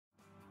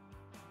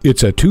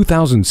It's a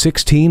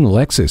 2016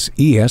 Lexus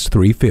ES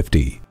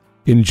 350.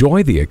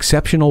 Enjoy the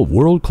exceptional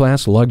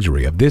world-class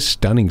luxury of this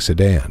stunning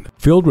sedan,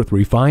 filled with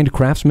refined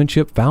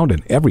craftsmanship found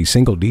in every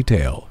single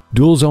detail.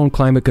 Dual-zone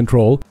climate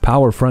control,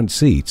 power front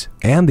seats,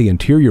 and the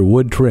interior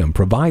wood trim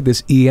provide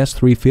this ES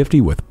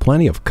 350 with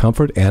plenty of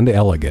comfort and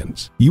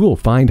elegance. You will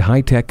find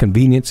high-tech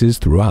conveniences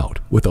throughout,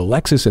 with a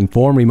Lexus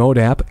Inform Remote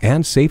app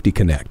and Safety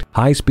Connect,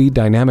 high-speed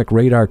dynamic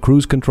radar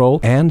cruise control,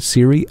 and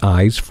Siri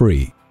Eyes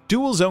Free.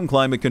 Dual zone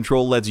climate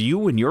control lets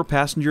you and your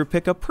passenger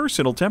pick a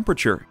personal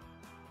temperature.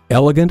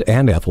 Elegant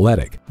and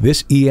athletic,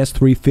 this ES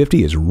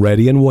 350 is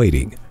ready and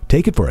waiting.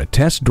 Take it for a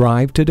test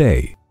drive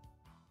today.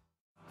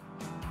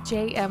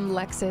 JM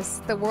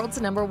Lexus, the world's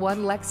 #1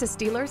 Lexus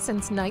dealer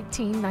since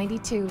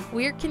 1992.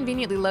 We're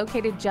conveniently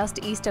located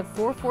just east of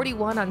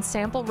 441 on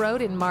Sample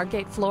Road in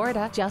Margate,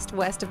 Florida, just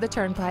west of the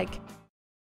Turnpike.